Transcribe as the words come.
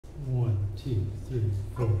2, 3,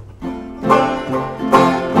 4.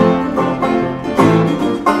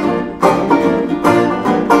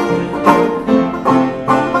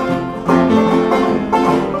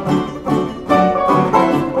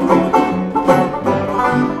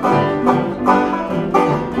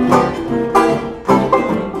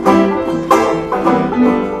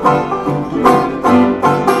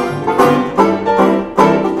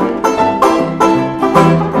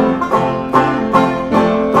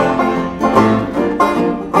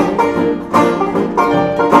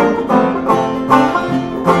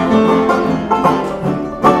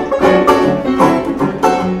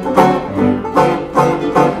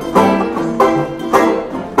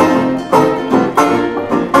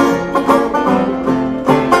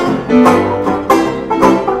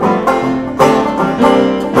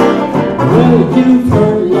 You've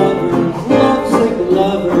heard lovers, lovesick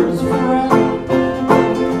lovers fret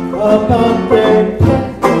about their pet.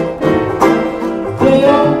 They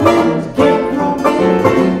always get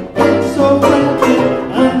romantic and so frantic.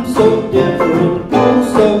 I'm so different, oh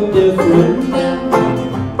so different now.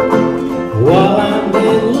 While I'm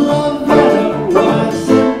in love at a wise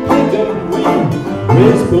and pick up wind,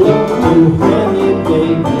 wrist below to honey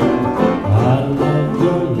baby. I love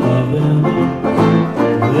your loving.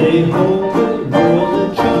 They hold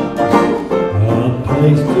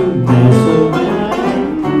place to nestle when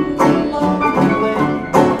I'm lonely.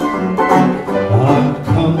 I've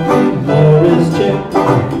come to Morris Chip.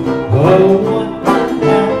 Oh, one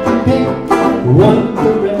happy pick, one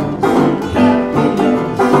caress,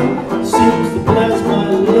 happiness seems to bless my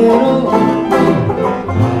little honey.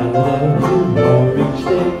 I love you more each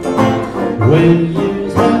day. When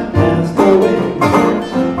years have passed away,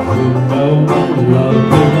 you know my love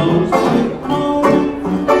belongs to you.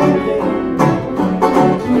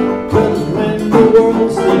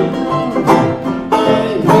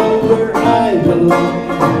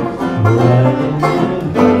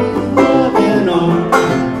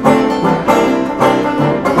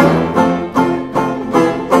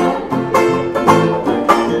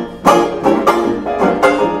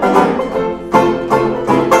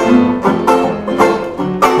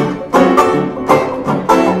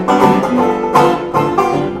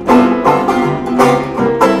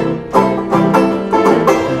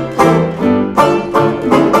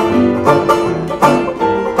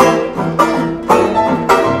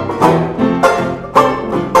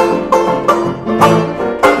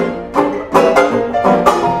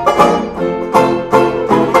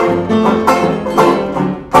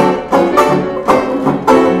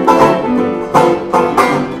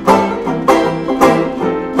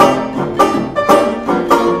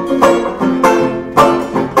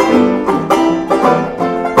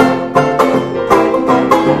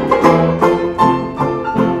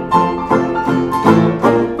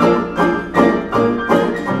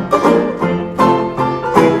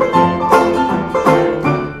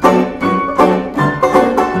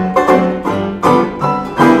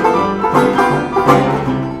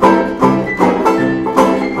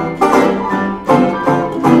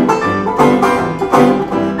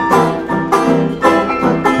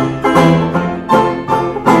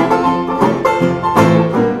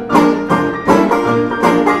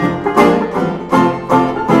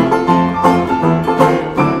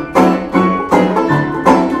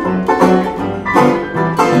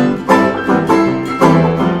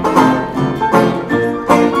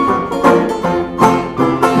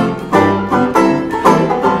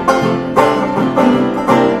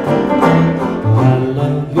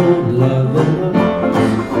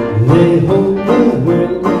 They hold the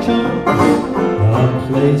world in charms, a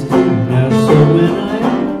place to nestle when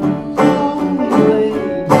I'm lonely.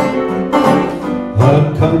 A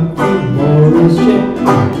comfy Morris ship,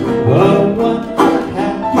 one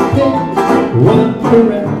happy pick, one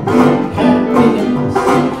caress, happiness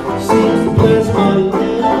seems to bless my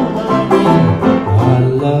little honey. I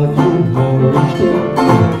love you more each day.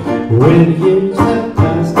 When years have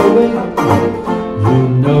passed away, you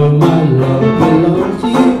know my love belongs to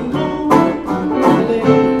you.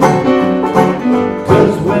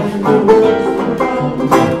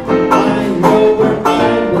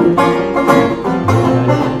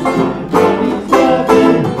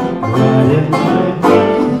 Right in my